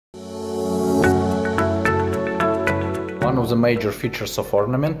One of the major features of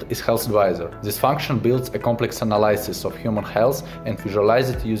Ornament is Health Advisor. This function builds a complex analysis of human health and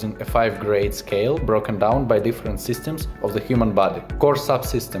visualizes it using a 5-grade scale broken down by different systems of the human body. Core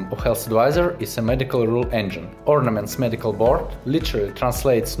subsystem of Health Advisor is a medical rule engine. Ornament's medical board literally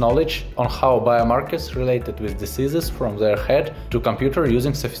translates knowledge on how biomarkers related with diseases from their head to computer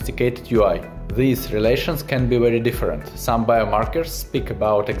using sophisticated UI. These relations can be very different. Some biomarkers speak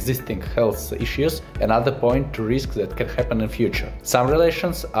about existing health issues and others point to risks that can happen in future. Some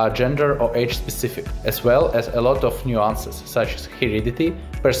relations are gender or age specific, as well as a lot of nuances such as heredity,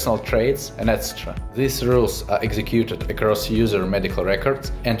 personal traits, and etc. These rules are executed across user medical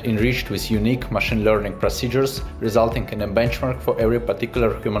records and enriched with unique machine learning procedures, resulting in a benchmark for every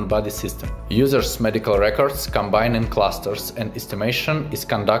particular human body system. Users' medical records combine in clusters, and estimation is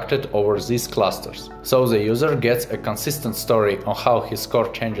conducted over these clusters. So the user gets a consistent story on how his score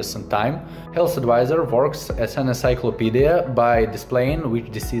changes in time. Health Advisor works as an encyclopedia by displaying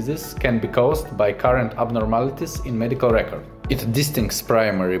which diseases can be caused by current abnormalities in medical record. It distincts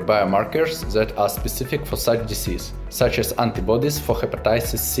primary biomarkers that are specific for such disease, such as antibodies for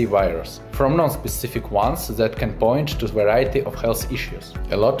hepatitis C virus, from non-specific ones that can point to a variety of health issues.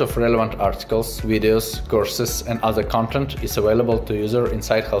 A lot of relevant articles, videos, courses, and other content is available to user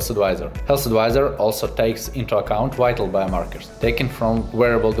inside Health Advisor. Health Advisor also takes into account vital biomarkers, taken from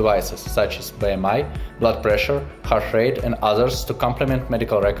wearable devices such as BMI, blood pressure, heart rate, and others to complement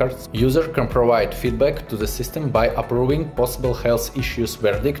medical records. User can provide feedback to the system by approving possible health issues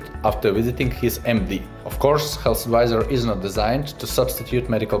verdict after visiting his MD. Of course, Health Advisor is not designed to substitute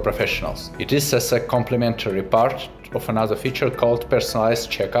medical professionals. It is as a complementary part of another feature called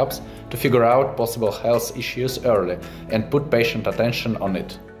personalized checkups to figure out possible health issues early and put patient attention on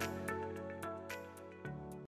it.